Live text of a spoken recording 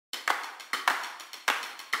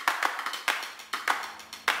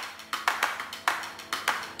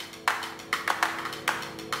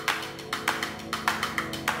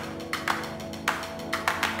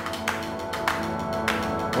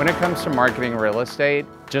When it comes to marketing real estate,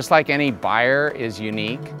 just like any buyer is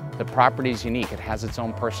unique, the property is unique. It has its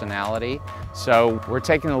own personality. So we're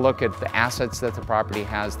taking a look at the assets that the property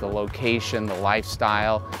has, the location, the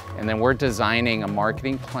lifestyle, and then we're designing a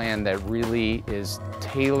marketing plan that really is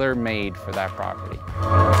tailor-made for that property.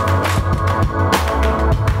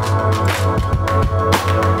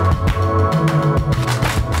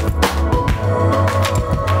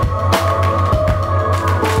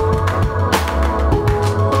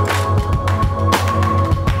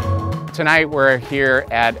 Tonight we're here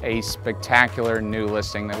at a spectacular new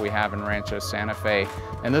listing that we have in Rancho Santa Fe,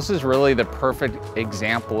 and this is really the perfect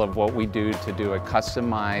example of what we do to do a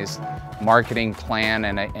customized marketing plan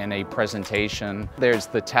and a presentation. There's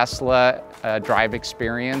the Tesla drive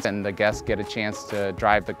experience, and the guests get a chance to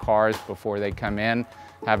drive the cars before they come in,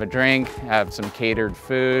 have a drink, have some catered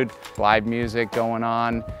food, live music going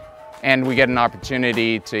on. And we get an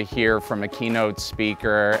opportunity to hear from a keynote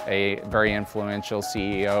speaker, a very influential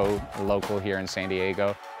CEO, local here in San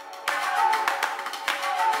Diego.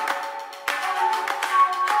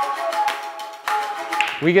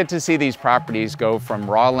 We get to see these properties go from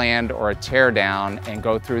raw land or a tear down and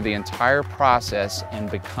go through the entire process and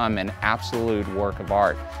become an absolute work of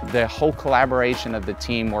art. The whole collaboration of the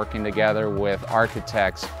team working together with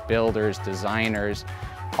architects, builders, designers,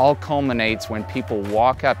 all culminates when people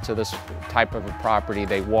walk up to this type of a property.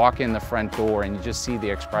 They walk in the front door and you just see the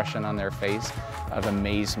expression on their face of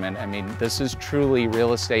amazement. I mean, this is truly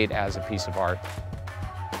real estate as a piece of art.